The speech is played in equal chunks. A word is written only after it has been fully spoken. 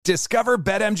Discover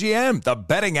BetMGM, the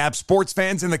betting app sports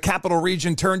fans in the capital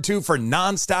region turn to for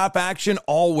nonstop action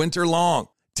all winter long.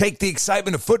 Take the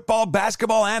excitement of football,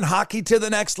 basketball, and hockey to the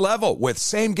next level with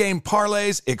same-game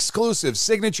parlays, exclusive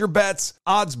signature bets,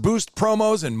 odds boost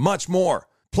promos, and much more.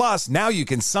 Plus, now you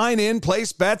can sign in,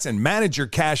 place bets, and manage your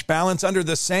cash balance under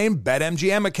the same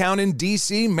BetMGM account in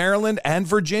D.C., Maryland, and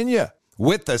Virginia.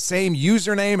 With the same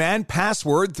username and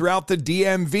password throughout the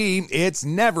DMV, it's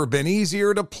never been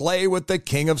easier to play with the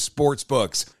king of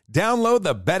sportsbooks. Download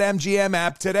the BetMGM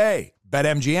app today.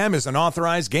 BetMGM is an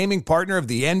authorized gaming partner of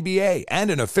the NBA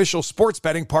and an official sports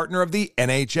betting partner of the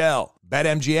NHL.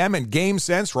 BetMGM and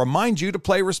GameSense remind you to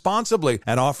play responsibly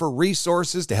and offer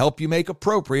resources to help you make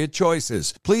appropriate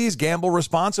choices. Please gamble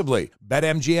responsibly.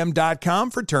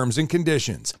 BetMGM.com for terms and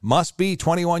conditions. Must be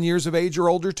 21 years of age or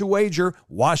older to wager.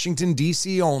 Washington,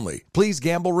 D.C. only. Please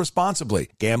gamble responsibly.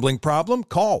 Gambling problem?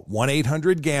 Call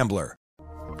 1-800-GAMBLER.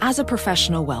 As a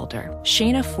professional welder,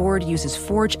 Shayna Ford uses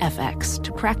Forge FX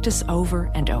to practice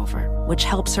over and over, which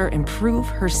helps her improve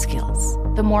her skills.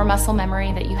 The more muscle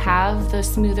memory that you have, the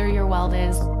smoother your weld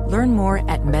is. Learn more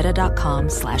at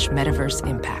meta.com/metaverse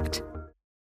impact.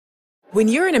 When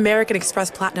you're an American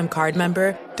Express Platinum Card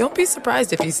member, don't be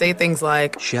surprised if you say things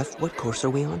like, "Chef, what course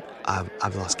are we on?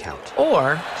 I've lost count."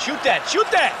 Or, Shoot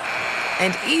that!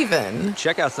 And even,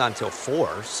 Checkout's not until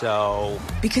 4, so...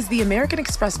 Because the American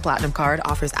Express Platinum Card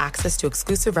offers access to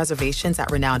exclusive reservations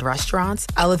at renowned restaurants,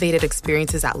 elevated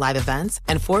experiences at live events,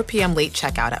 and 4 p.m. late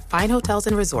checkout at fine hotels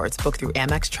and resorts booked through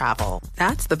Amex Travel.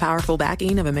 That's the powerful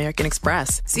backing of American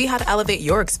Express. See how to elevate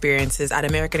your experiences at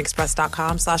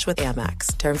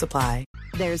americanexpress.com/withAmex. Terms apply.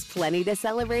 There's plenty to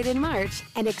celebrate in March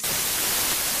and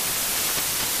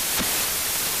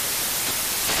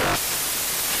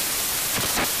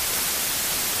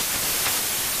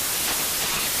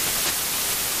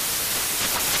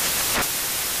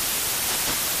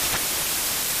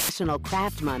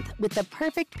Craft Month with the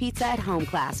perfect pizza at home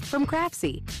class from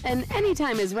Craftsy. And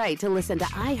anytime is right to listen to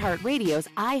iHeartRadio's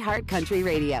iHeartCountry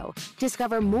Radio.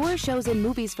 Discover more shows and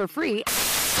movies for free.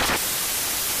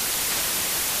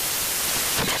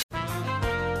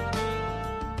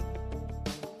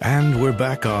 And we're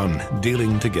back on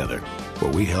Dealing Together,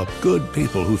 where we help good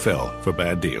people who fell for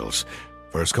bad deals.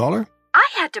 First caller? I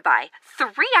had to buy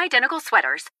 3 identical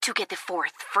sweaters to get the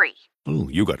 4th free. Ooh,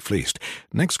 you got fleeced.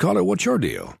 Next caller, what's your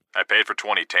deal? I paid for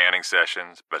 20 tanning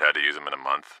sessions, but had to use them in a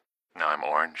month. Now I'm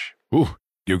orange. Ooh,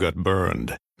 you got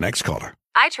burned. Next caller.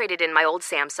 I traded in my old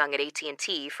Samsung at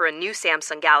AT&T for a new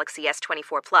Samsung Galaxy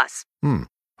S24 Plus.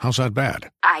 How's that bad?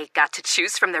 I got to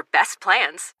choose from their best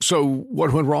plans. So,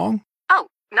 what went wrong? Oh,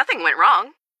 nothing went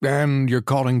wrong. And you're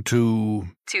calling to...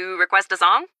 To request a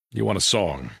song? You want a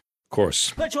song. Of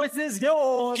course. The choice is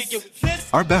yours.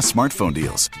 Our best smartphone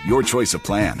deals. Your choice of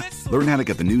plan. Learn how to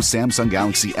get the new Samsung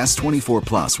Galaxy S24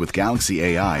 Plus with Galaxy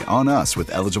AI on us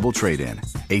with eligible trade-in.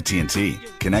 AT&T.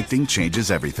 Connecting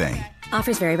changes everything.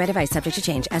 Offers vary by device. Subject to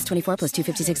change. S24 plus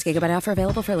 256 gigabyte offer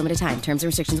available for a limited time. Terms and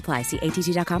restrictions apply. See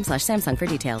att.com/Samsung for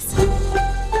details.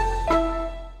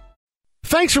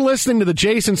 Thanks for listening to the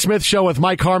Jason Smith Show with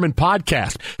Mike Harmon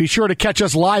podcast. Be sure to catch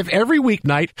us live every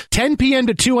weeknight, 10 p.m.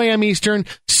 to 2 a.m. Eastern,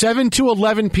 7 to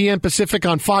 11 p.m. Pacific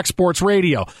on Fox Sports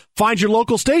Radio. Find your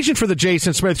local station for the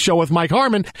Jason Smith Show with Mike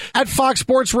Harmon at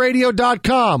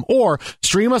foxsportsradio.com or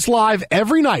stream us live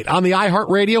every night on the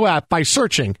iHeartRadio app by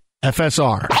searching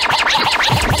FSR. Now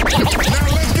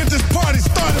let's get this party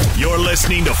started. You're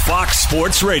listening to Fox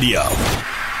Sports Radio.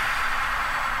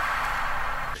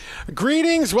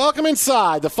 Greetings. Welcome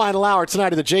inside the final hour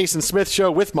tonight of the Jason Smith Show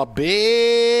with my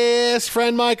best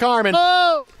friend, Mike Harmon.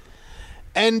 Oh!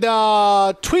 And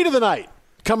tweet of the night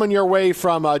coming your way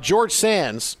from George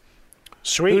Sands.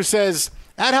 Sweet. Who says,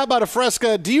 "At How About a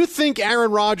Fresca, do you think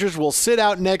Aaron Rodgers will sit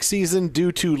out next season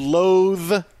due to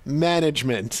loathe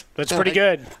management?" That's pretty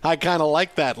good. I kind of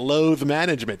like that, loathe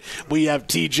management. We have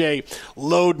TJ,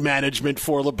 load management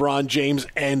for LeBron James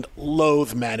and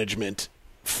loathe management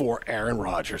for Aaron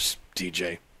Rodgers.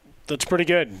 TJ. That's pretty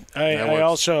good.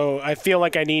 I feel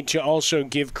like I need to also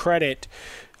give credit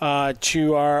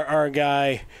to our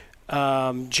guy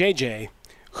JJ,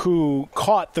 who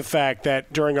caught the fact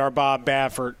that during our Bob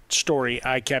Baffert story,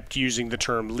 I kept using the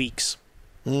term leaks.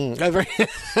 I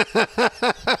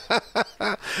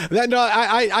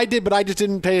did, but I just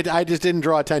didn't pay it. I just didn't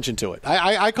draw attention to it.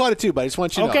 I caught it too, but I just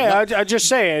want you to know. Okay, I'm just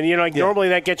saying. Normally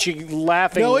that gets you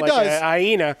laughing like a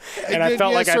hyena, and I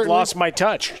felt like I'd lost my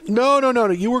touch. No.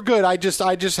 You were good. I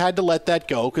just had to let that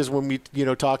go because when we,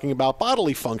 talking about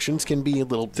bodily functions can be a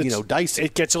little, dicey.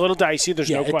 It gets a little dicey.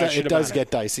 There's no question. It does get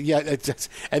dicey. Yeah,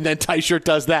 and then Tyshirt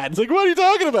does that. It's like, what are you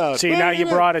talking about? See, now you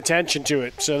brought attention to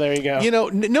it. So there you go.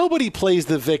 Nobody plays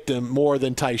the victim more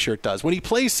than Teichert does. When he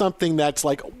plays something that's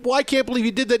like, well, I can't believe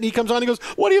you did that, and he comes on and he goes,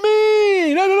 what do you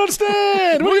mean? I don't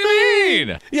understand. What do you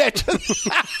mean? Yeah.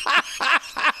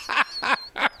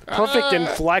 Perfect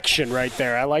inflection right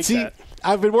there. I like that.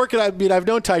 I've been working. I've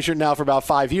known Teichert now for about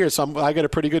 5 years, so I got a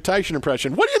pretty good Teichert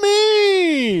impression. What do you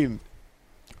mean?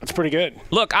 That's pretty good.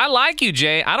 Look, I like you,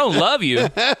 Jay. I don't love you.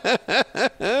 What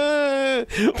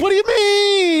do you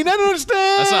mean? I don't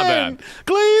understand. That's not bad.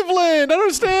 Cleveland. I don't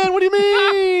understand. What do you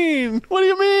mean? What do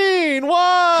you mean?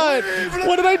 What? Cleveland.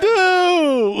 What did I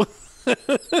do?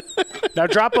 Now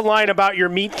drop a line about your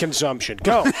meat consumption.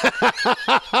 Go.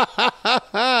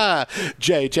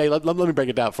 Jay, let me break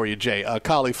it down for you, Jay.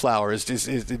 Cauliflower is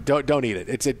don't eat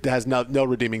it. It has no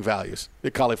redeeming values.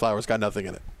 The cauliflower's got nothing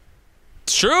in it.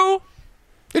 It's true.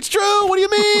 It's true. What do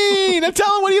you mean? I'm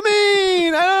telling. What do you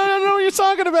mean? I don't know what you're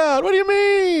talking about. What do you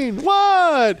mean?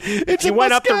 What? If you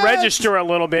went up the register a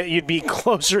little bit, you'd be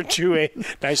closer to a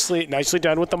nicely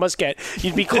done with the muscat.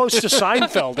 You'd be close to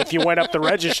Seinfeld if you went up the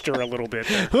register a little bit.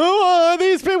 Who are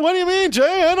these people? What do you mean,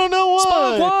 Jay? I don't know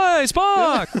why.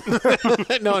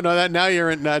 Spock. No. That now you're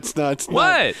in. That's what?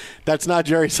 Not, that's not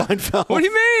Jerry Seinfeld. What do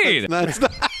you mean? That's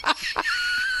not.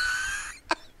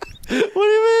 What do you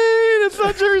mean? It's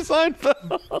not Jerry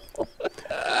Seinfeld.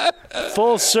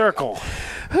 Full circle.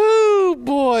 Oh,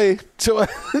 boy.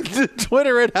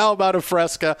 Twitter at How About a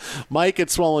Fresca. Mike at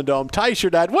Swollen Dome.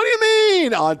 Teichert at What do you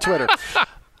mean? On Twitter.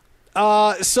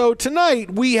 So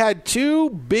tonight we had two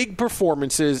big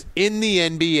performances in the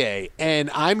NBA, and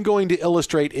I'm going to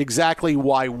illustrate exactly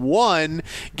why one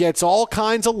gets all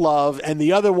kinds of love and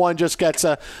the other one just gets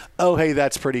a, oh, hey,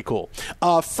 that's pretty cool.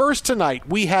 First tonight,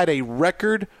 we had a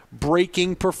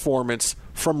record-breaking performance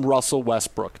from Russell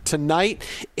Westbrook. Tonight,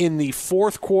 in the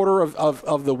fourth quarter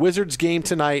of the Wizards game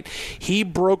tonight, he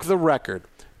broke the record,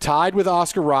 tied with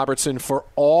Oscar Robertson for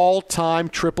all-time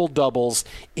triple-doubles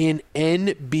in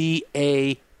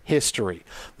NBA history.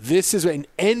 This is in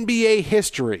NBA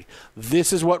history.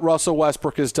 This is what Russell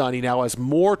Westbrook has done. He now has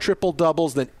more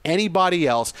triple-doubles than anybody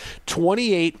else,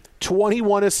 28,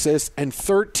 21 assists, and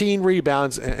 13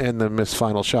 rebounds, and the missed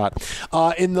final shot.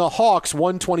 In the Hawks'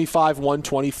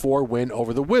 125-124 win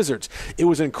over the Wizards. It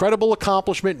was an incredible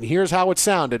accomplishment, and here's how it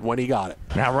sounded when he got it.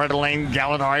 Now right lane,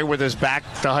 Gallinari with his back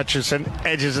to Hutchison,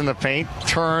 edges in the paint,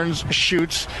 turns,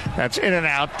 shoots. That's in and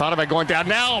out. Thought about going down.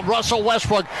 Now Russell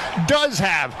Westbrook does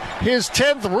have his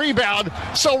 10th rebound,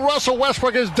 so Russell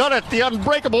Westbrook has done it. The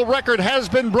unbreakable record has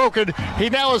been broken. He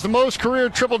now has the most career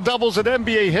triple-doubles in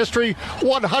NBA history,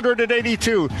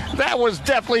 182. That was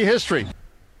definitely history.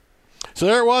 So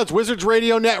there it was, Wizards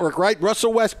Radio Network, right?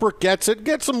 Russell Westbrook gets it.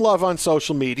 Gets some love on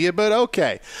social media, but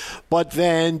okay. But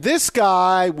then this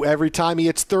guy, every time he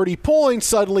hits 30 points,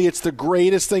 suddenly it's the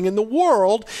greatest thing in the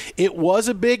world. It was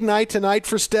a big night tonight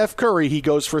for Steph Curry. He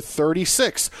goes for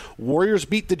 36. Warriors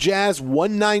beat the Jazz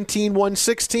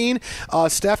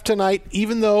 119-116. Steph tonight,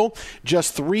 even though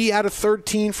just 3 out of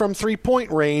 13 from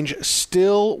three-point range,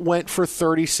 still went for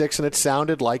 36, and it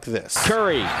sounded like this.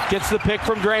 Curry gets the pick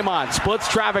from Draymond, splits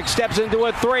traffic, steps into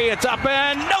a three. It's up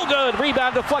and no good.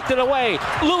 Rebound deflected away.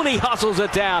 Looney hustles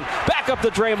it down. Back up to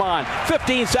Draymond.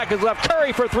 15 seconds left.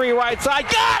 Curry for three right side.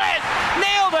 Got it!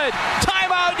 Nailed it!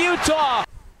 Timeout, Utah!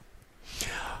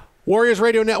 Warriors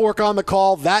Radio Network on the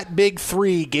call. That big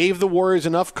three gave the Warriors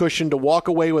enough cushion to walk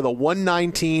away with a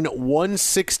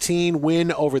 119-116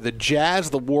 win over the Jazz.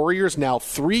 The Warriors now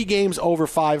 3 games over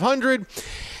 500.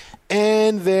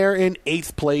 And they're in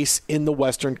 8th place in the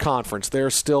Western Conference. They're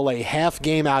still a half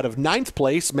game out of 9th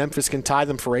place. Memphis can tie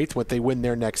them for 8th when they win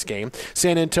their next game.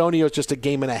 San Antonio is just a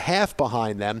game and a half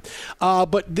behind them.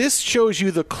 But this shows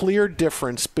you the clear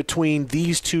difference between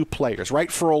these two players, right?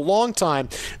 For a long time,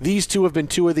 these two have been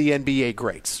two of the NBA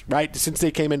greats, right? Since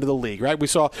they came into the league, right? We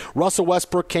saw Russell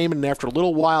Westbrook came in, and after a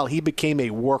little while, he became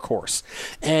a workhorse.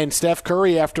 And Steph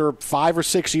Curry, after 5 or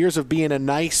 6 years of being a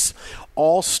nice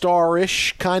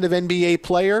all-star-ish kind of NBA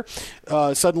player.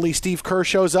 Suddenly Steve Kerr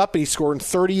shows up and he's scoring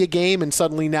 30 a game, and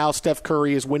suddenly now Steph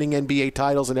Curry is winning NBA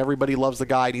titles and everybody loves the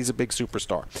guy and he's a big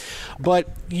superstar. But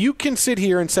you can sit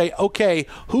here and say, okay,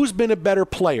 who's been a better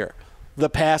player the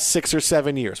past 6 or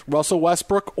 7 years, Russell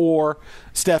Westbrook or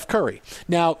Steph Curry?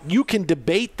 Now, you can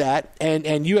debate that,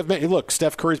 and you have look,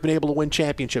 Steph Curry's been able to win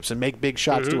championships and make big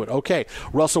shots to it. Okay,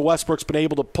 Russell Westbrook's been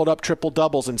able to put up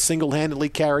triple-doubles and single-handedly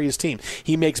carry his team.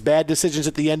 He makes bad decisions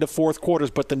at the end of fourth quarters,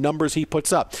 but the numbers he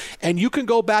puts up. And you can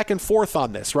go back and forth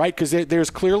on this, right? Because there's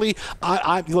clearly,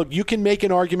 look, you can make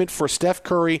an argument for Steph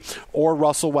Curry or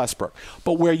Russell Westbrook.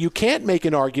 But where you can't make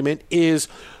an argument is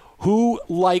who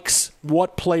likes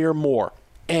what player more.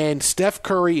 And Steph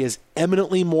Curry is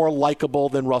eminently more likable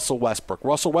than Russell Westbrook.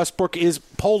 Russell Westbrook is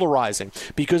polarizing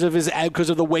because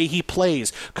of the way he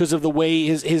plays, because of the way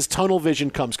his tunnel vision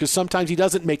comes, because sometimes he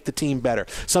doesn't make the team better.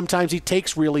 Sometimes he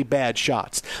takes really bad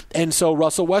shots. And so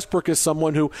Russell Westbrook is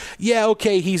someone who,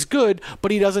 he's good,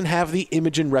 but he doesn't have the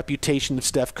image and reputation that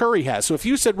Steph Curry has. So if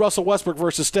you said Russell Westbrook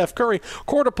versus Steph Curry,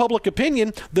 court of public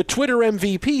opinion, the Twitter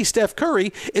MVP, Steph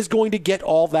Curry, is going to get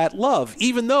all that love.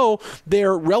 Even though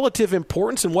their relative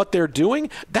importance in what they're doing,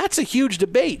 that's a huge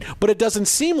debate. But it doesn't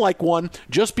seem like one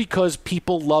just because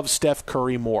people love Steph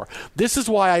Curry more. This is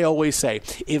why I always say,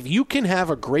 if you can have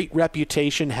a great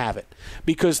reputation, have it.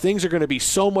 Because things are going to be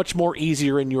so much more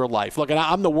easier in your life. Look, and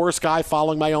I'm the worst guy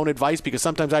following my own advice because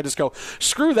sometimes I just go,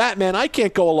 screw that, man. I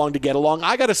can't go along to get along.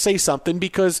 I got to say something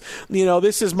because,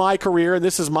 this is my career and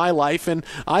this is my life and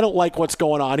I don't like what's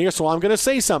going on here, so I'm going to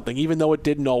say something. Even though it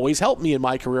didn't always help me in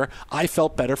my career, I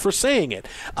felt better for saying it.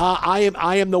 I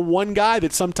am the one guy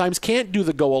that sometimes can't do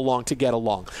the go along to get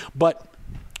along. But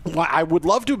I would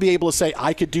love to be able to say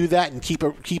I could do that and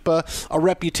keep a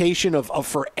reputation of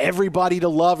for everybody to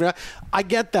love. I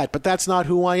get that, but that's not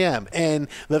who I am. And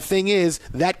the thing is,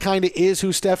 that kind of is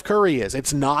who Steph Curry is.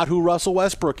 It's not who Russell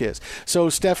Westbrook is. So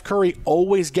Steph Curry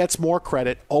always gets more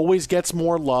credit, always gets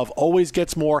more love, always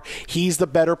gets more, he's the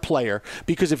better player.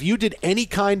 Because if you did any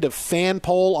kind of fan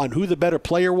poll on who the better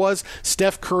player was,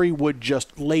 Steph Curry would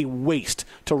just lay waste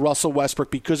to Russell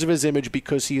Westbrook because of his image,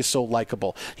 because he is so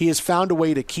likable. He has found a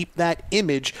way to keep that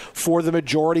image for the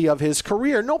majority of his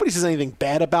career. Nobody says anything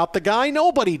bad about the guy.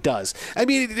 Nobody does. I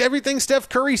mean, everything Steph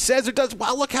Curry says or does,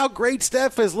 wow, look how great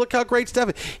Steph is. Look how great Steph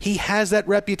is. He has that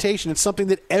reputation. It's something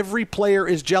that every player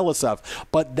is jealous of.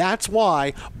 But that's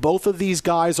why both of these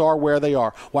guys are where they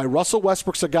are. Why Russell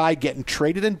Westbrook's a guy getting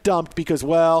traded and dumped because,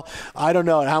 well, I don't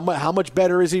know. How much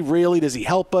better is he really? Does he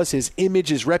help us? His image,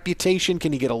 his reputation,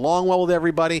 can he get along well with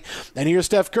everybody? And here's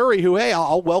Steph Curry who, hey,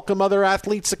 I'll welcome other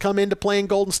athletes to come in to play in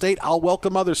Golden State. I'll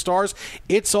welcome other stars.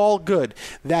 It's all good.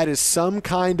 That is some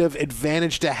kind of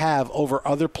advantage to have over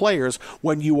other players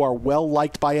when you are well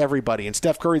liked by everybody. And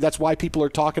Steph Curry, that's why people are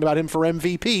talking about him for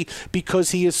MVP,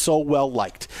 because he is so well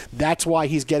liked. That's why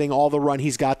he's getting all the run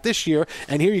he's got this year.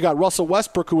 And here you got Russell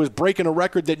Westbrook, who is breaking a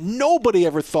record that nobody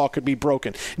ever thought could be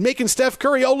broken. Making Steph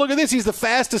Curry, oh, look at this, he's the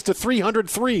fastest to 300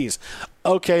 threes.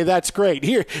 Okay, that's great.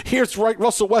 Here's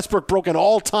Russell Westbrook broke an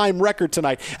all-time record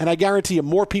tonight, and I guarantee you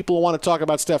more people will want to talk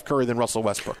about Steph Curry than Russell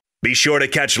Westbrook. Be sure to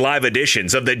catch live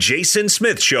editions of The Jason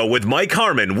Smith Show with Mike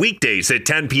Harmon weekdays at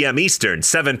 10 p.m. Eastern,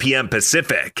 7 p.m.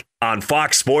 Pacific on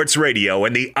Fox Sports Radio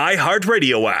and the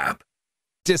iHeartRadio app.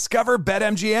 Discover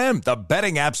BetMGM, the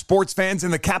betting app sports fans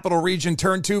in the capital region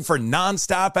turn to for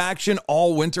nonstop action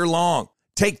all winter long.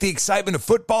 Take the excitement of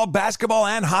football, basketball,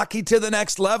 and hockey to the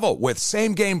next level with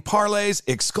same-game parlays,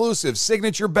 exclusive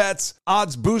signature bets,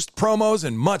 odds boost promos,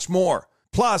 and much more.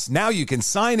 Plus, now you can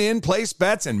sign in, place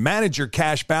bets, and manage your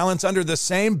cash balance under the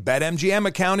same BetMGM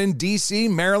account in D.C.,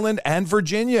 Maryland, and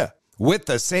Virginia. With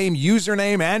the same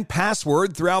username and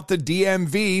password throughout the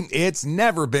DMV, it's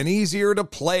never been easier to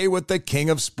play with the king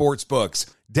of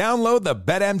sportsbooks. Download the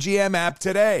BetMGM app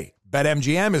today.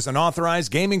 BetMGM is an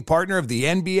authorized gaming partner of the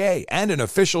NBA and an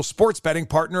official sports betting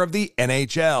partner of the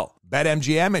NHL.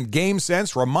 BetMGM and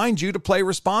GameSense remind you to play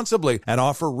responsibly and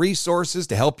offer resources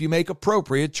to help you make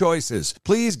appropriate choices.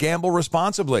 Please gamble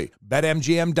responsibly.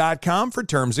 BetMGM.com for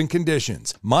terms and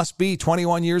conditions. Must be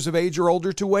 21 years of age or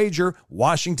older to wager.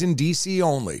 Washington, D.C.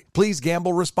 only. Please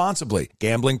gamble responsibly.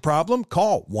 Gambling problem?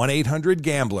 Call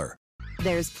 1-800-GAMBLER.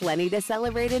 There's plenty to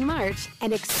celebrate in March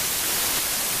and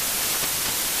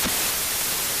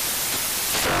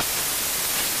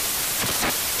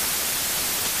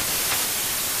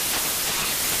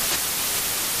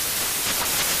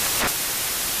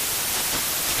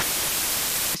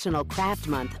National Craft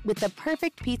Month with the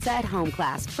perfect pizza at home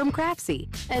class from Craftsy.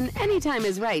 And anytime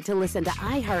is right to listen to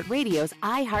iHeartRadio's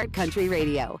iHeart Country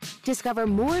Radio. Discover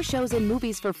more shows and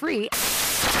movies for free.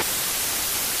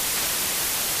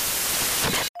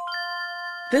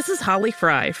 This is Holly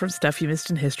Fry from Stuff You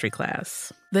Missed in History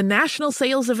class. The national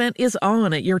sales event is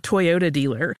on at your Toyota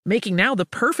dealer, making now the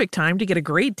perfect time to get a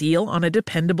great deal on a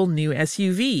dependable new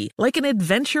SUV, like an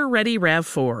adventure-ready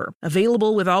RAV4.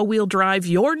 Available with all-wheel drive,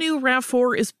 your new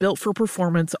RAV4 is built for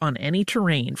performance on any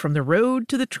terrain, from the road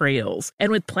to the trails.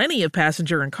 And with plenty of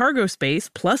passenger and cargo space,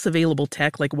 plus available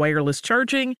tech like wireless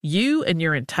charging, you and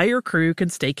your entire crew can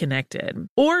stay connected.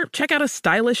 Or check out a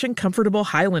stylish and comfortable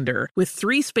Highlander with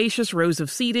 3 spacious rows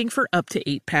of seating for up to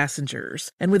 8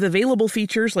 passengers. And with available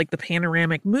features features like the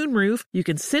panoramic moonroof, you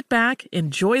can sit back,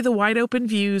 enjoy the wide-open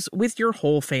views with your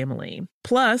whole family.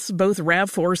 Plus, both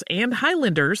RAV4s and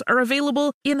Highlanders are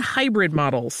available in hybrid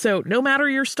models, so no matter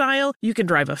your style, you can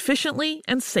drive efficiently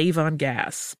and save on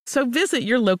gas. So visit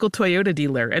your local Toyota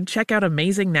dealer and check out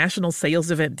amazing national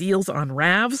sales event deals on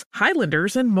RAVs,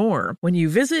 Highlanders, and more when you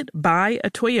visit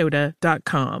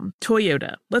buyatoyota.com.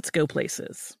 Toyota, let's go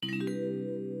places.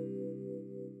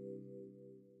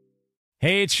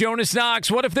 Hey, it's Jonas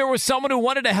Knox. What if there was someone who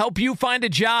wanted to help you find a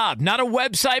job? Not a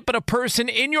website, but a person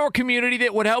in your community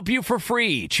that would help you for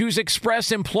free. Choose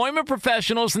Express Employment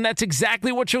Professionals, and that's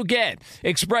exactly what you'll get.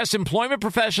 Express Employment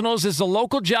Professionals is the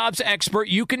local jobs expert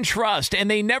you can trust, and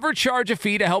they never charge a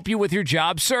fee to help you with your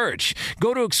job search.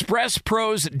 Go to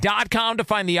expresspros.com to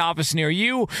find the office near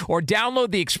you, or download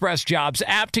the Express Jobs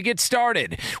app to get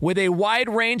started. With a wide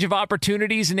range of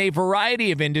opportunities in a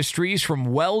variety of industries, from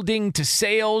welding to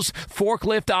sales,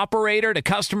 forklift operator to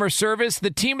customer service, the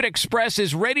team at Express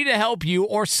is ready to help you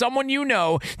or someone you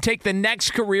know take the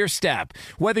next career step.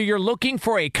 Whether you're looking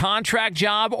for a contract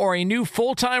job or a new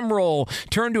full-time role,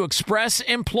 turn to Express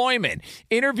Employment.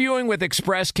 Interviewing with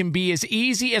Express can be as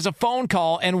easy as a phone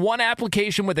call, and one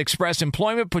application with Express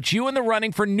Employment puts you in the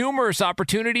running for numerous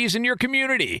opportunities in your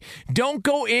community. Don't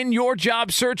go in your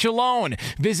job search alone.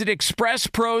 Visit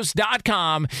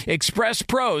expresspros.com,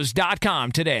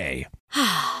 expresspros.com today.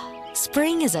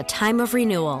 Spring is a time of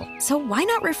renewal, so why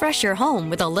not refresh your home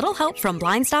with a little help from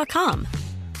Blinds.com?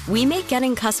 We make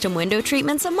getting custom window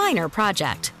treatments a minor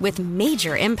project with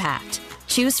major impact.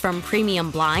 Choose from premium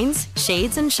blinds,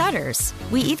 shades, and shutters.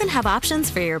 We even have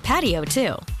options for your patio,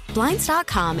 too.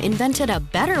 Blinds.com invented a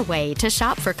better way to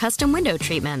shop for custom window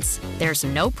treatments. There's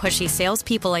no pushy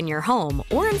salespeople in your home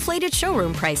or inflated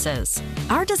showroom prices.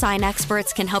 Our design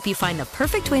experts can help you find the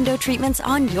perfect window treatments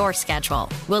on your schedule.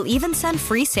 We'll even send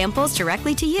free samples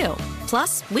directly to you.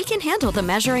 Plus, we can handle the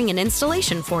measuring and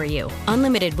installation for you.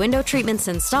 Unlimited window treatments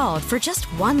installed for just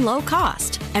one low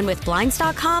cost. And with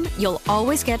Blinds.com, you'll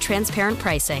always get transparent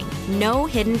pricing. No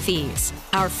hidden fees.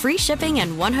 Our free shipping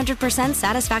and 100%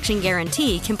 satisfaction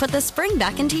guarantee can put the spring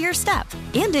back into your step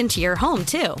and into your home,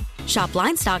 too. Shop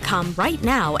Blinds.com right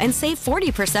now and save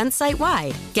 40%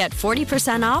 site-wide. Get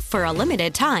 40% off for a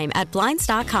limited time at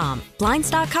Blinds.com.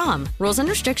 Blinds.com. Rules and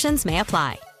restrictions may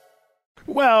apply.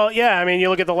 Well, yeah, I mean, you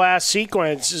look at the last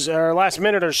sequence, or last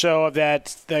minute or so of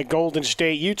that Golden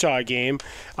State-Utah game.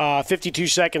 52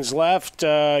 seconds left.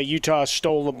 Utah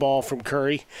stole the ball from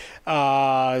Curry.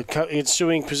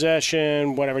 Ensuing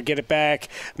possession, whatever, get it back.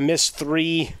 Missed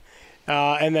three.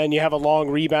 And then you have a long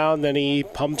rebound. Then he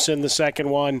pumps in the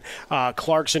second one.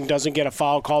 Clarkson doesn't get a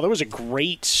foul call. There was a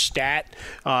great stat,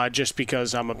 just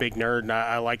because I'm a big nerd and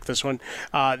I like this one,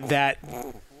 that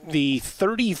the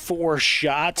 34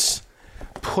 shots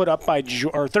put up by,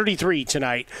 or 33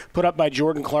 tonight, put up by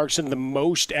Jordan Clarkson, the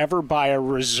most ever by a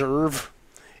reserve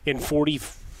in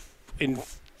 45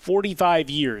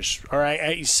 years, all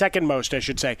right, second most, I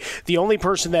should say. The only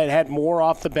person that had more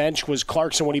off the bench was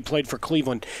Clarkson when he played for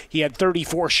Cleveland. He had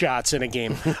 34 shots in a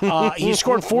game. He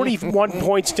scored 41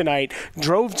 points tonight,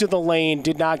 drove to the lane,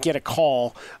 did not get a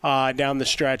call down the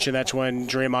stretch, and that's when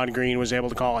Draymond Green was able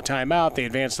to call a timeout. They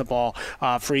advanced the ball,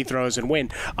 free throws, and win.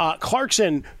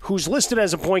 Clarkson, who's listed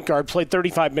as a point guard, played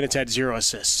 35 minutes, had 0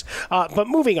 assists. But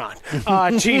moving on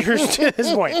to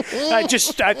this point,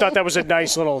 I thought that was a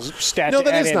nice little stat. No,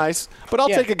 that is nice, but I'll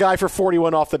take a guy for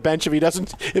 41 off the bench if he doesn't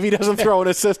throw an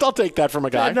assist. I'll take that from a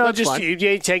guy. No,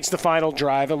 he takes the final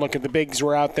drive, and look at the bigs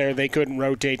were out there. They couldn't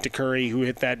rotate to Curry, who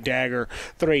hit that dagger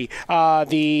three.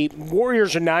 The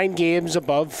Warriors are 9 games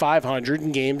above 500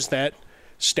 in games that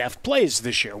Steph plays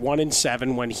this year,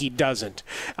 1-7 when he doesn't.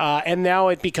 And now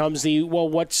it becomes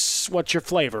what's your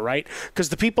flavor, right? Because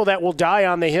the people that will die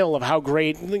on the hill of how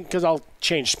great, because I'll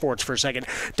change sports for a second,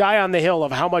 die on the hill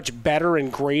of how much better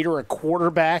and greater a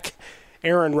quarterback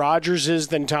Aaron Rodgers is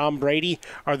than Tom Brady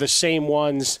are the same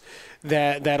ones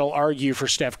that'll argue for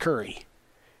Steph Curry,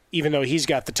 even though he's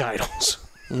got the titles.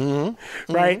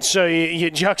 Mm-hmm. Right? Mm-hmm. So you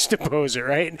juxtapose it,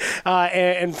 right?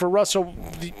 And for Russell,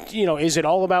 is it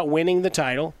all about winning the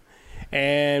title?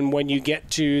 And when you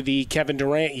get to the Kevin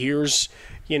Durant years,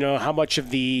 how much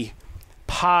of the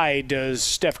pie does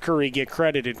Steph Curry get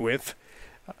credited with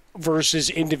versus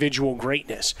individual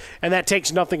greatness? And that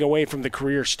takes nothing away from the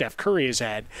career Steph Curry has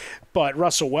had. But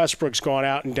Russell Westbrook's gone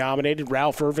out and dominated.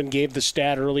 Ralph Irvin gave the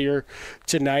stat earlier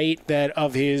tonight that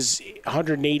of his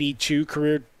 182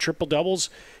 career triple-doubles,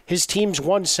 his team's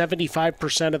won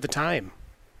 75% of the time.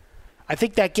 I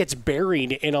think that gets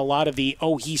buried in a lot of the,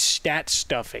 he's stat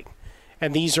stuffing.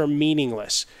 and these are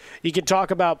meaningless. You can talk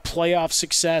about playoff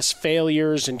success,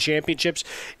 failures, and championships.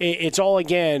 It's all,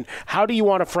 again, how do you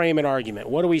want to frame an argument?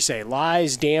 What do we say?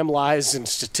 Lies, damn lies, and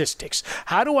statistics.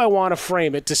 How do I want to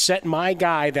frame it to set my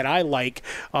guy that I like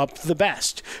up the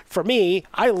best? For me,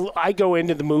 I go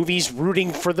into the movies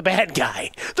rooting for the bad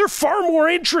guy. They're far more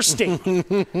interesting.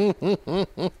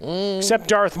 Except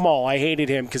Darth Maul. I hated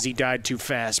him because he died too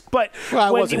fast. But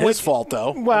it wasn't his fault,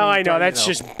 though. Well, I know. That's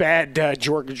just bad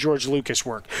George Lucas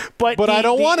work. But I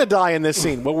don't want to die in this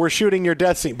scene. But we're shooting your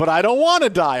death scene. But I don't want to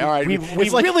die. All right. We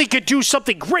really could do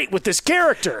something great with this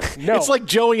character. No. It's like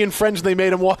Joey and Friends. They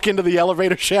made him walk into the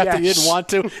elevator shaft. Yes. He didn't want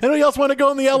to. Anybody else want to go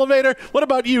in the elevator? What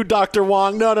about you, Dr.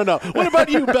 Wong? No. What about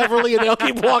you, Beverly? And they'll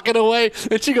keep walking away.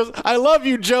 And she goes, I love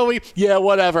you, Joey. Yeah,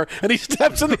 whatever. And he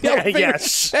steps in the elevator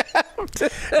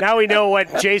shaft. Now we know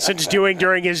what Jason's doing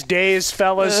during his days,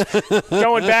 fellas.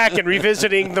 Going back and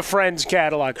revisiting the Friends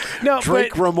catalog.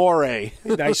 Drake Ramore.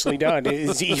 Nicely done.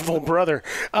 His evil brother.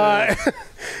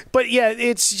 But yeah,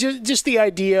 it's just the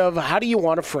idea of how do you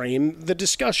want to frame the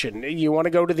discussion? You want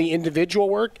to go to the individual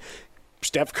work?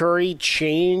 Steph Curry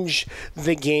changed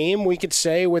the game, we could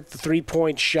say, with the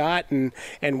three-point shot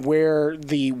and where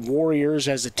the Warriors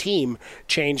as a team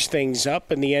changed things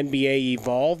up and the NBA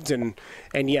evolved. And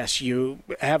yes, you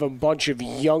have a bunch of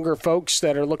younger folks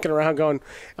that are looking around going,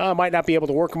 I might not be able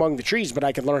to work among the trees, but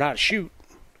I can learn how to shoot.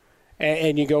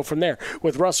 And you go from there.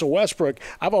 With Russell Westbrook,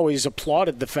 I've always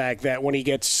applauded the fact that when he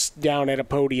gets down at a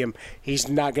podium, he's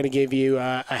not going to give you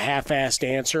a half-assed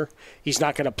answer. He's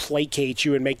not going to placate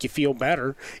you and make you feel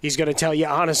better. He's going to tell you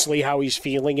honestly how he's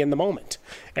feeling in the moment.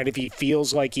 And if he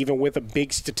feels like even with a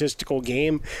big statistical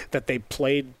game that they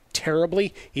played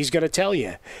terribly, he's going to tell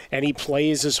you. And he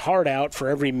plays his heart out for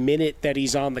every minute that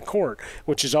he's on the court,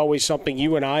 which is always something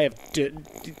you and I have,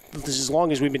 as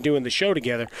long as we've been doing the show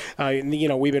together,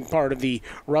 we've been part of the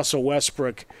Russell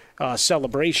Westbrook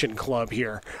celebration club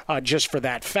here, just for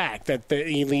that fact that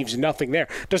he leaves nothing there.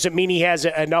 Doesn't mean he has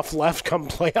enough left come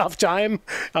playoff time,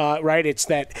 right? It's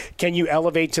that, can you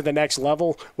elevate to the next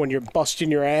level when you're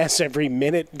busting your ass every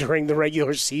minute during the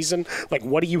regular season? Like,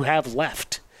 what do you have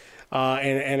left?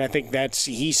 And I think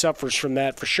he suffers from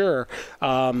that for sure.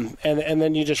 And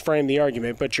then you just frame the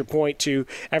argument. But your point to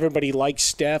everybody likes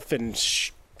Steph and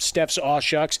Steph's aw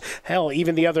shucks. Hell,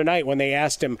 even the other night when they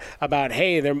asked him about,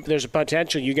 hey, there's a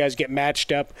potential you guys get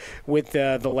matched up with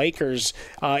the Lakers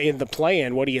in the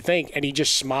play-in. What do you think? And he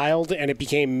just smiled, and it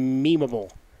became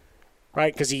memeable,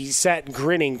 right? Because he sat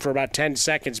grinning for about 10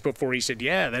 seconds before he said,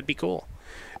 yeah, that'd be cool.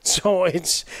 So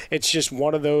it's just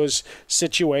one of those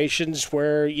situations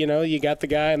where, you got the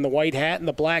guy in the white hat and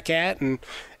the black hat,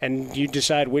 and you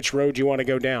decide which road you want to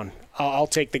go down. I'll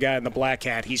take the guy in the black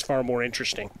hat. He's far more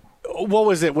interesting. What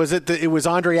was it? It was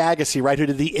Andre Agassi, right, who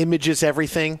did the Images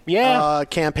Everything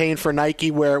campaign for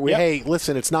Nike, where hey,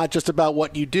 listen, it's not just about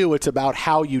what you do, it's about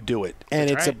how you do it. And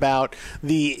it's about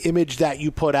the image that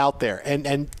you put out there.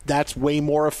 And that's way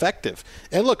more effective.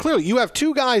 And look, clearly, you have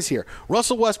two guys here,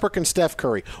 Russell Westbrook and Steph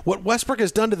Curry. What Westbrook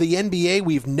has done to the NBA,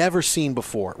 we've never seen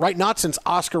before, right? Not since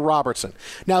Oscar Robertson.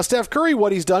 Now, Steph Curry,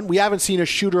 what he's done, we haven't seen a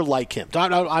shooter like him.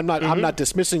 I'm not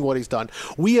dismissing what he's done.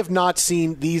 We have not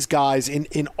seen these guys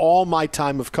in all my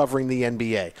time of covering the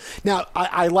NBA. Now,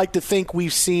 I like to think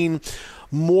we've seen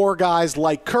more guys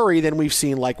like Curry than we've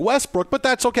seen like Westbrook, but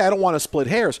that's okay. I don't want to split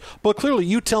hairs. But clearly,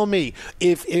 you tell me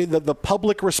if the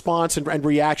public response and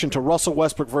reaction to Russell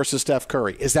Westbrook versus Steph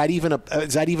Curry, is that even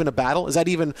a battle? Is that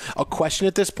even a question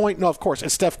at this point? No, of course,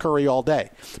 it's Steph Curry all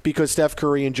day, because Steph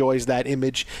Curry enjoys that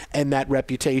image and that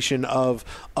reputation of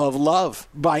love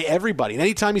by everybody. And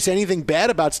anytime you say anything bad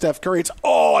about Steph Curry, it's,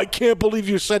 oh, I can't believe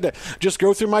you said that. Just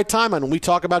go through my timeline. When we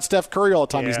talk about Steph Curry all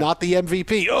the time, he's not the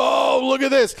MVP. Oh, look at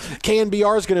this. KNBR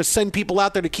is going to send people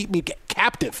out there to keep me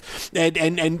captive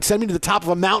and send me to the top of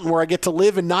a mountain where I get to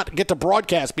live and not get to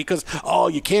broadcast because,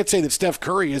 you can't say that Steph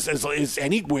Curry is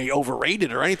anyway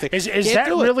overrated or anything. Is that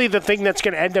really the thing that's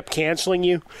going to end up canceling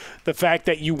you? The fact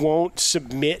that you won't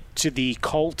submit to the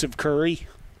cult of Curry?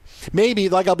 Maybe,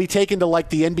 like, I'll be taken to, like,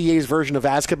 the NBA's version of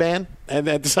Azkaban, and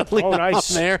then suddenly I'm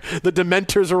there. The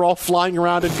Dementors are all flying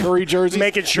around in Curry jerseys.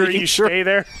 Making sure you stay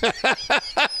there.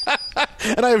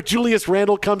 And I have Julius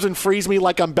Randle comes and frees me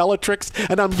like I'm Bellatrix,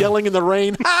 and I'm yelling in the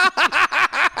rain.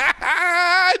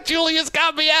 Julius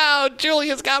got me out.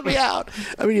 Julius got me out.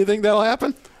 I mean, you think that'll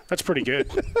happen? That's pretty good.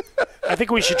 I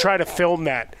think we should try to film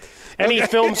that. Any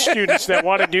film students that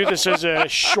want to do this as a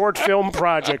short film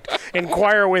project,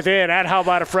 inquire within at How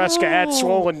About a Fresca at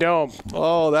Swollen Dome.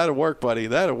 Oh, that'll work, buddy.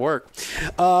 That'll work.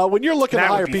 When you're looking to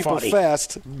hire people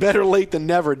fast, better late than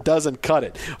never doesn't cut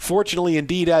it. Fortunately,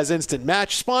 Indeed has Instant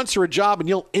Match. Sponsor a job and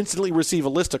you'll instantly receive a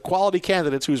list of quality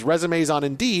candidates whose resumes on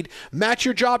Indeed match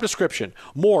your job description.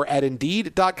 More at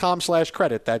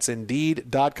Indeed.com/credit. That's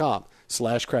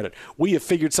Indeed.com/credit. We have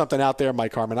figured something out there,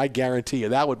 Mike Harmon. I guarantee you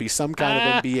that would be some kind of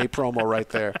NBA promo right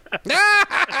there.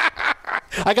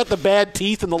 I got the bad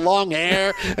teeth and the long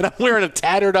hair, and I'm wearing a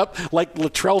tattered up like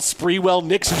Latrell Sprewell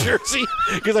Knicks jersey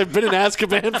because I've been in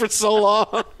Azkaban for so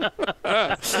long.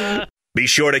 Be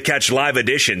sure to catch live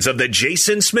editions of The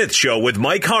Jason Smith Show with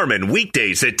Mike Harmon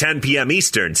weekdays at 10 p.m.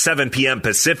 Eastern, 7 p.m.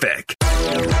 Pacific.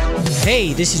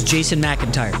 Hey, this is Jason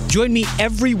McIntyre. Join me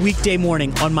every weekday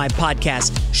morning on my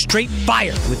podcast, Straight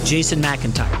Fire with Jason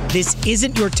McIntyre. This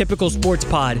isn't your typical sports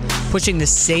pod pushing the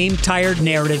same tired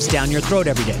narratives down your throat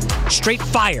every day. Straight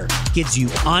Fire gives you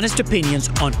honest opinions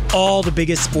on all the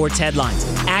biggest sports headlines,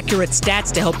 accurate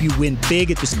stats to help you win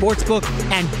big at the sportsbook,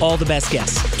 and all the best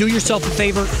guests. Do yourself a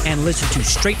favor and listen to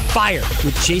Straight Fire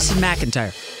with Jason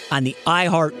McIntyre on the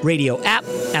iHeartRadio app,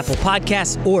 Apple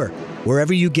Podcasts, or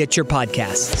wherever you get your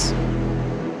podcasts.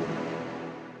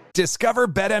 Discover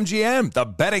BetMGM, the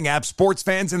betting app sports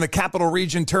fans in the capital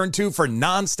region turn to for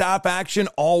nonstop action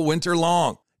all winter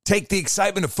long. Take the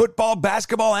excitement of football,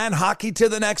 basketball, and hockey to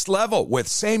the next level with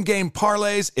same-game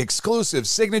parlays, exclusive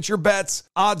signature bets,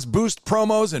 odds boost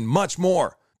promos, and much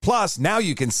more. Plus, now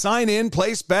you can sign in,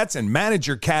 place bets, and manage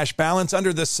your cash balance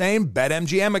under the same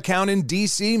BetMGM account in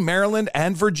D.C., Maryland,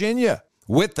 and Virginia.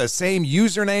 With the same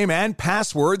username and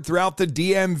password throughout the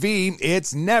DMV,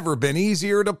 it's never been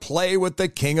easier to play with the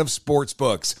king of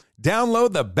sportsbooks.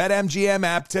 Download the BetMGM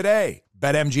app today.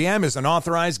 BetMGM is an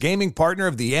authorized gaming partner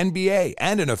of the NBA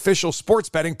and an official sports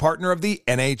betting partner of the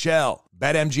NHL.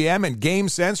 BetMGM and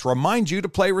GameSense remind you to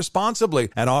play responsibly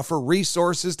and offer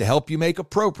resources to help you make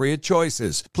appropriate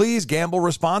choices. Please gamble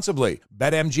responsibly.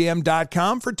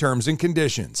 BetMGM.com for terms and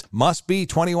conditions. Must be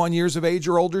 21 years of age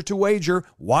or older to wager.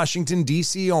 Washington,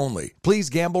 D.C. only.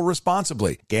 Please gamble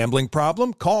responsibly. Gambling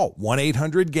problem? Call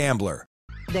 1-800-GAMBLER.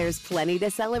 There's plenty to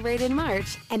celebrate in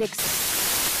March and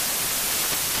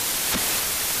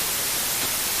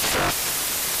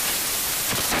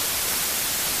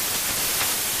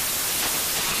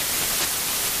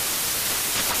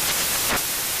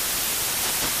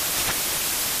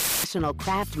National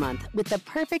Craft Month with the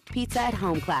perfect pizza at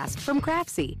home class from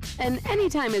Craftsy. And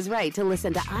anytime is right to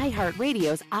listen to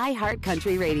iHeartRadio's iHeart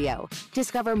Country Radio.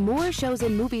 Discover more shows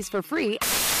and movies for free.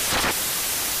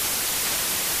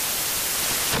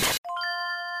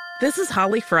 This is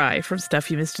Holly Fry from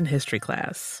Stuff You Missed in History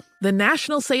class. The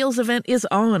national sales event is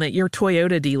on at your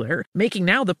Toyota dealer, making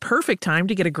now the perfect time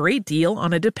to get a great deal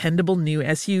on a dependable new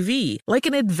SUV, like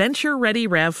an adventure-ready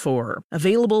RAV4.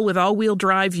 Available with all-wheel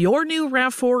drive, your new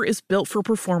RAV4 is built for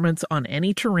performance on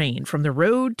any terrain, from the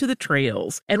road to the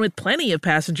trails. And with plenty of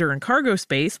passenger and cargo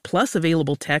space, plus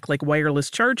available tech like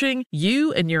wireless charging,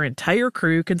 you and your entire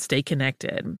crew can stay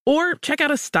connected. Or check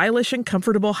out a stylish and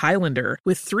comfortable Highlander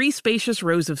with 3 spacious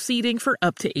rows of seating for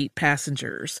up to 8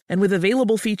 passengers. And with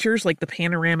available features like the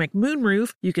panoramic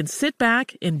moonroof, you can sit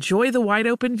back, enjoy the wide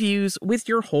open views with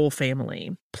your whole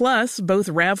family. Plus, both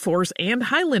RAV4s and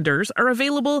Highlanders are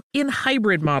available in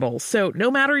hybrid models, so no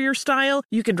matter your style,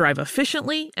 you can drive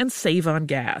efficiently and save on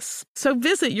gas. So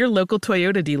visit your local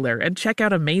Toyota dealer and check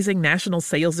out amazing national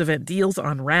sales event deals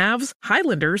on RAVs,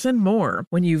 Highlanders, and more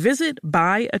when you visit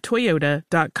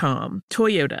buyatoyota.com.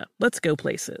 Toyota, let's go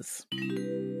places.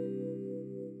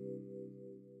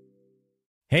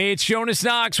 Hey, it's Jonas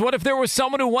Knox. What if there was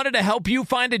someone who wanted to help you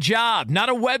find a job? Not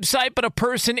a website, but a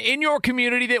person in your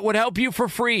community that would help you for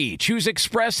free. Choose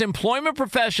Express Employment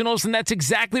Professionals, and that's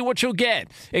exactly what you'll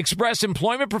get. Express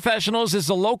Employment Professionals is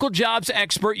the local jobs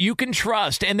expert you can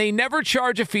trust, and they never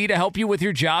charge a fee to help you with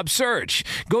your job search.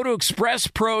 Go to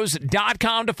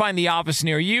expresspros.com to find the office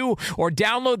near you, or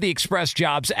download the Express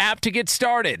Jobs app to get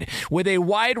started. With a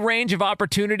wide range of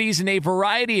opportunities in a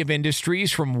variety of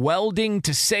industries, from welding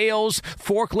to sales,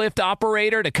 forklift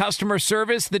operator to customer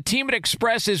service, the team at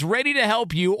Express is ready to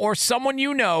help you or someone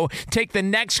you know take the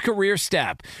next career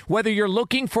step. Whether you're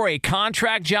looking for a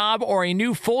contract job or a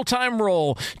new full-time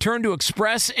role, turn to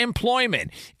Express Employment.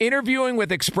 Interviewing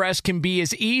with Express can be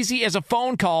as easy as a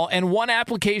phone call, and one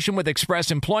application with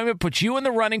Express Employment puts you in the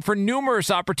running for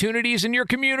numerous opportunities in your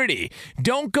community.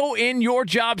 Don't go in your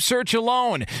job search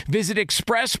alone. Visit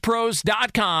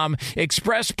expresspros.com,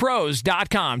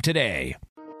 expresspros.com today.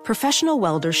 Professional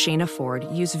welder Shayna Ford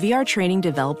used VR training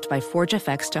developed by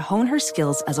ForgeFX to hone her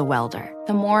skills as a welder.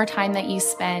 The more time that you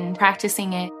spend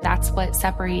practicing it, that's what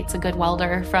separates a good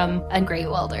welder from a great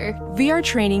welder. VR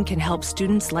training can help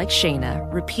students like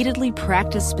Shayna repeatedly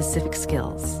practice specific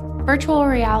skills. Virtual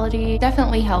reality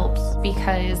definitely helps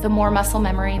because the more muscle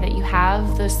memory that you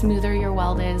have, the smoother your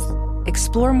weld is.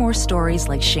 Explore more stories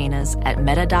like Shayna's at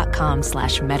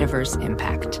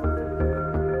meta.com/metaverseimpact.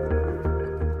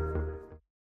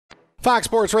 Fox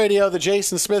Sports Radio, the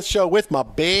Jason Smith Show with my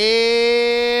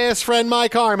best friend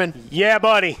Mike Harmon. Yeah,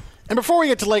 buddy. And before we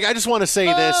get to Lake, I just want to say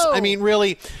this. I mean,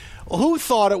 really, who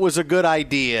thought it was a good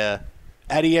idea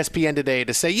at ESPN today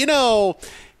to say,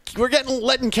 we're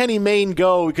letting Kenny Mayne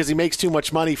go because he makes too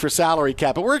much money for salary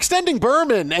cap, but we're extending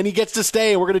Berman and he gets to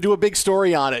stay, and we're going to do a big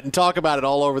story on it and talk about it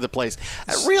all over the place.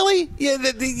 Really? Yeah,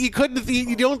 you couldn't.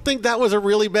 You don't think that was a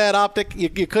really bad optic?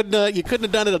 You couldn't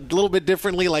have done it a little bit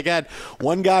differently, like had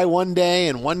one guy one day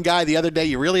and one guy the other day.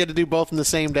 You really had to do both in the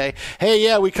same day. Hey,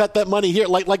 yeah, we cut that money here,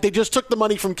 like they just took the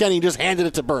money from Kenny and just handed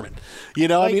it to Berman.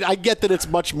 I mean, I get that it's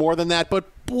much more than that, but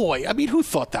boy, I mean, who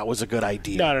thought that was a good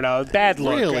idea? No. Bad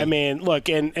look. Really? I mean, look,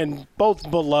 and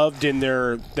both beloved in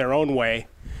their own way.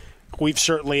 We've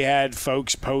certainly had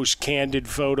folks post candid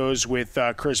photos with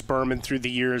Chris Berman through the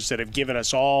years that have given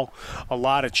us all a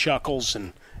lot of chuckles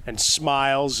and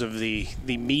smiles of the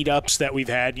meetups that we've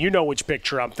had. You know which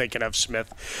picture I'm thinking of,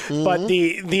 Smith. Mm-hmm. But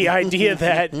the idea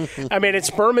that, I mean, it's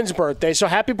Berman's birthday, so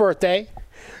happy birthday.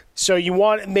 So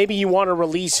maybe you want to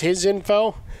release his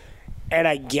info. And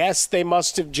I guess they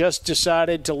must have just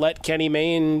decided to let Kenny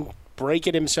Mayne break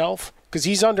it himself because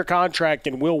he's under contract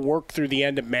and will work through the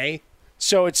end of May.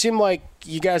 So it seemed like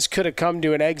you guys could have come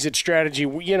to an exit strategy,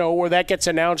 where that gets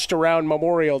announced around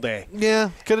Memorial Day.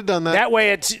 Yeah, could have done that. That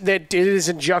way it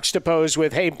isn't juxtaposed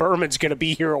with, hey, Berman's going to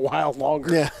be here a while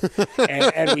longer. Yeah.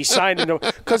 and we signed him.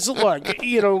 Because, look,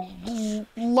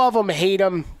 love him, hate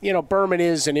him, Berman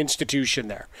is an institution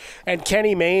there. And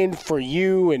Kenny Mayne, for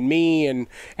you and me and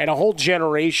a whole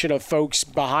generation of folks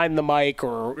behind the mic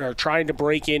or trying to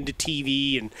break into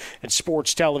TV and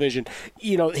sports television,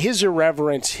 his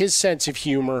irreverence, his sense of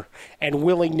humor, and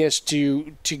willingness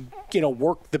to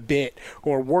work the bit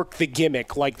or work the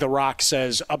gimmick, like The Rock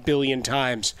says a billion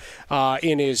times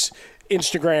in his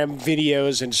Instagram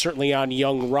videos and certainly on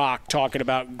Young Rock talking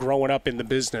about growing up in the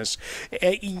business.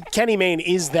 Kenny Mayne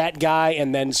is that guy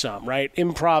and then some, right?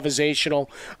 Improvisational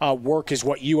work is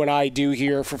what you and I do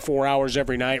here for 4 hours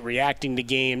every night, reacting to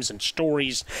games and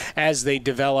stories as they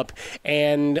develop.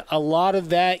 And a lot of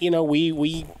that,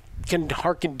 we can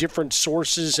hearken different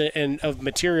sources and of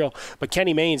material, but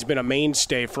Kenny Mayne's been a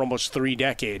mainstay for almost 3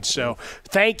 decades. So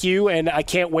thank you, and I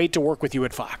can't wait to work with you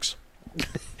at Fox.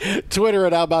 Twitter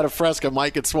at How About a Fresca,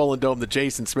 Mike at Swollen Dome, the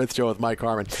Jason Smith Show with Mike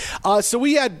Harmon. So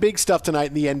we had big stuff tonight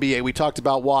in the NBA. We talked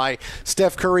about why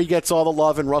Steph Curry gets all the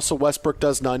love and Russell Westbrook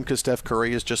does none, because Steph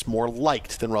Curry is just more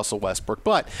liked than Russell Westbrook.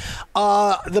 But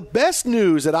the best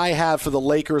news that I have for the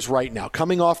Lakers right now,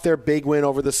 coming off their big win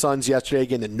over the Suns yesterday,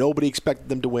 again, that nobody expected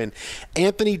them to win,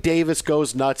 Anthony Davis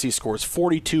goes nuts. He scores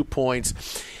 42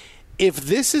 points. If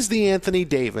this is the Anthony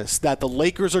Davis that the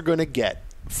Lakers are going to get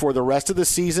for the rest of the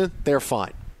season, they're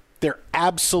fine. They're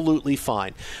absolutely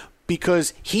fine,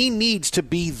 because he needs to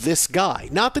be this guy.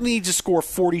 Not that he needs to score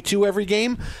 42 every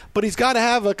game, but he's got to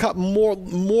have a couple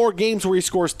more games where he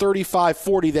scores 35,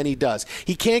 40 than he does.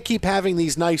 He can't keep having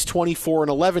these nice 24 and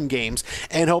 11 games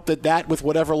and hope that with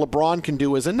whatever LeBron can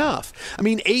do is enough. I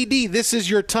mean, AD, this is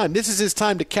your time. This is his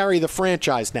time to carry the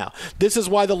franchise now. This is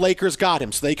why the Lakers got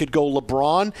him, so they could go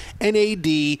LeBron and AD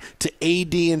to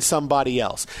AD and somebody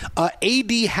else.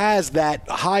 AD has that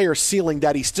higher ceiling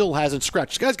that he still hasn't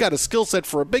scratched. This guy's got a skill set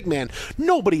for a big man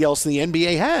nobody else in the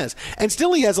NBA has. And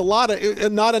still he has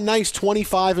not a nice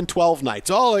 25 and 12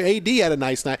 nights. Oh, AD had a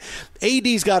nice night.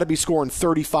 AD's got to be scoring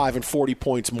 35 and 40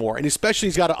 points more. And especially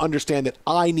he's got to understand that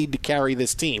I need to carry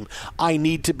this team. I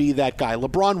need to be that guy.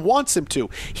 LeBron wants him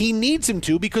to. He needs him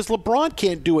to, because LeBron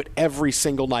can't do it every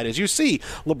single night. As you see,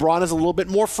 LeBron is a little bit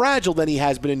more fragile than he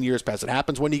has been in years past. It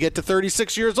happens when you get to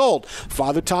 36 years old.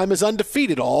 Father Time is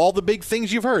undefeated. All the big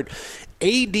things you've heard.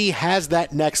 AD has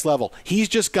that next level. He's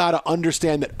just got to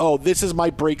understand that, this is my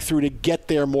breakthrough to get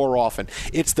there more often.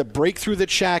 It's the breakthrough that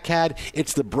Shaq had.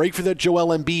 It's the breakthrough that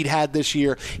Joel Embiid had this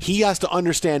year. He has to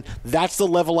understand that's the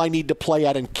level I need to play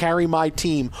at and carry my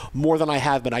team more than I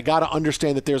have been. I got to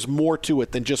understand that there's more to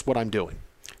it than just what I'm doing.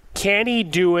 Can he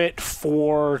do it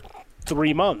for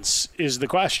 3 months is the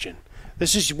question.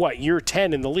 This is year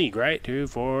 10 in the league, right? 2,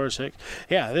 4, 6.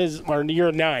 Yeah, or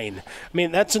year 9. I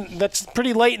mean, that's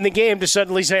pretty late in the game to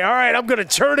suddenly say, all right, I'm going to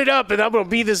turn it up and I'm going to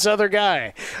be this other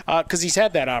guy, because he's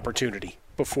had that opportunity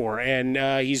before,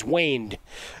 and he's waned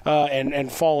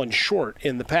and fallen short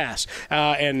in the past,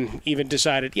 and even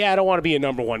decided, I don't want to be a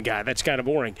number one guy. That's kind of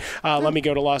boring. Let me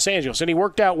go to Los Angeles. And he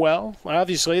worked out well.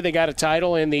 Obviously, they got a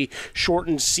title in the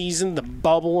shortened season, the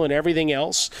bubble, and everything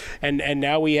else, and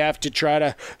now we have to try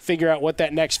to figure out what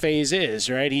that next phase is,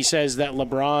 right? He says that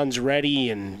LeBron's ready,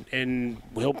 and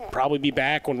he'll probably be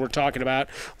back when we're talking about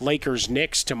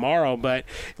Lakers-Knicks tomorrow. But,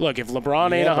 look, if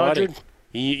LeBron ain't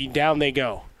 100, down they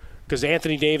go. Because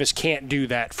Anthony Davis can't do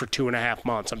that for 2.5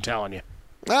 months, I'm telling you.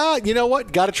 You know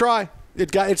what? Got to try.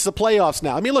 It's the playoffs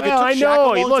now. I mean, look, it took I Shaq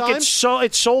know. a long time.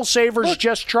 It's Soul Savers.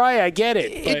 Just try. I get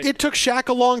it. It took Shaq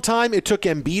a long time. It took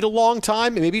Embiid a long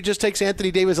time. Maybe it just takes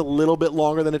Anthony Davis a little bit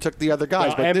longer than it took the other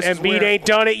guys. Well, Embiid ain't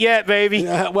done it yet, baby.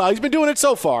 Well, he's been doing it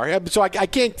so far. So I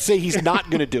can't say he's not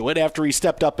going to do it after he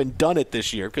stepped up and done it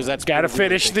this year, because that's got to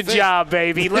finish the job,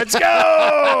 baby. Let's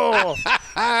go.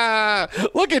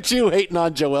 Look at you hating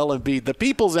on Joel Embiid, the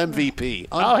people's MVP.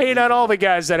 I'll hate on all the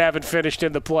guys that haven't finished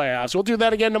in the playoffs. We'll do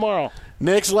that again tomorrow.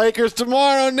 Knicks Lakers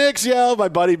tomorrow. Knicks, yo. My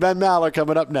buddy Ben Maller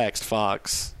coming up next,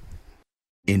 Fox.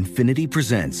 Infiniti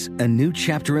presents a new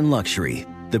chapter in luxury,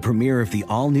 the premiere of the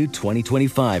all-new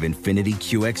 2025 Infiniti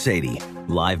QX80,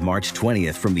 live March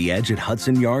 20th from the Edge at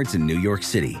Hudson Yards in New York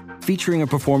City, featuring a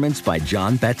performance by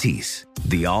John Batiste.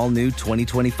 The all-new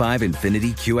 2025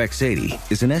 Infiniti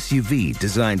QX80 is an SUV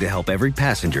designed to help every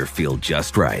passenger feel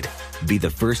just right. Be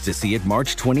the first to see it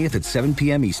March 20th at 7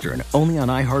 p.m. Eastern, only on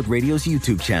iHeartRadio's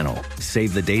YouTube channel.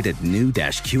 Save the date at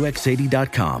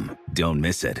new-QX80.com. Don't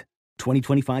miss it.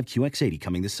 2025 QX80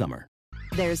 coming this summer.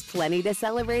 There's plenty to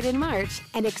celebrate in March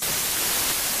and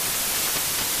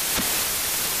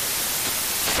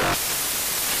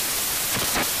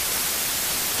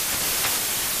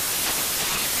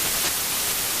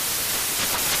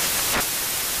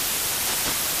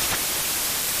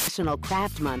National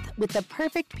Craft Month with the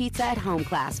perfect pizza at home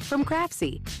class from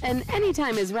Craftsy. And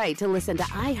anytime is right to listen to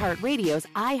iHeartRadio's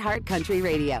iHeart Country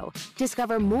Radio.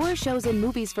 Discover more shows and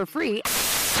movies for free.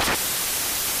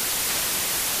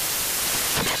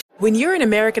 When you're an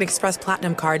American Express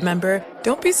Platinum Card member,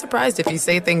 don't be surprised if you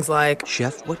say things like,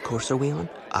 "Chef, what course are we on?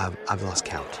 I've lost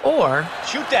count." Or,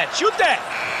 "Shoot that, shoot that!"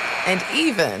 And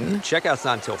even, "Checkout's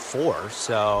not until 4,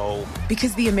 so..."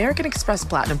 Because the American Express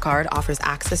Platinum Card offers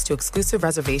access to exclusive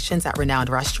reservations at renowned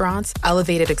restaurants,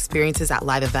 elevated experiences at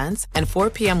live events, and 4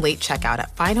 p.m. late checkout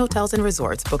at fine hotels and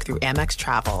resorts booked through Amex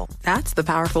Travel. That's the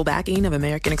powerful backing of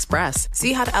American Express.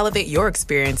 See how to elevate your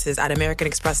experiences at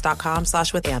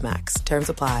americanexpress.com/withAmex. Terms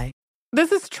apply.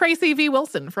 This is Tracy V.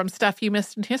 Wilson from Stuff You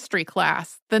Missed in History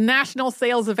class. The national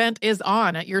sales event is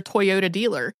on at your Toyota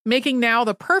dealer, making now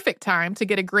the perfect time to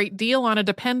get a great deal on a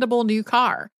dependable new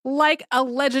car. Like a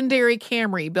legendary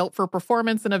Camry built for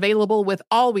performance and available with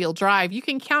all-wheel drive, you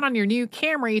can count on your new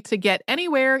Camry to get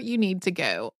anywhere you need to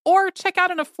go. Or check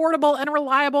out an affordable and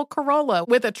reliable Corolla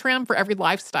with a trim for every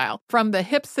lifestyle. From the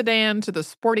hip sedan to the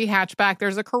sporty hatchback,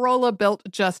 there's a Corolla built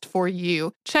just for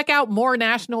you. Check out more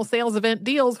national sales event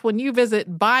deals when you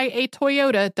visit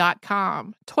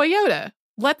buyatoyota.com. Toyota,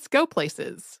 let's go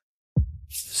places.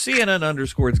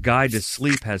 CNN_'s Guide to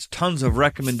Sleep has tons of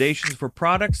recommendations for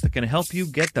products that can help you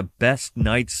get the best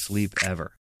night's sleep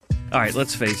ever. All right,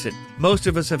 let's face it, most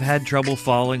of us have had trouble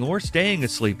falling or staying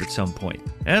asleep at some point,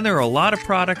 and there are a lot of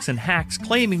products and hacks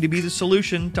claiming to be the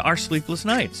solution to our sleepless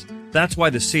nights. That's why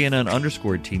the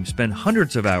CNN_ team spend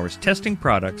hundreds of hours testing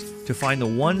products to find the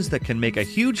ones that can make a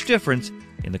huge difference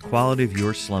in the quality of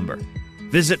your slumber.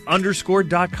 Visit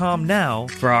underscore.com now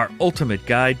for our ultimate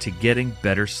guide to getting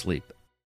better sleep.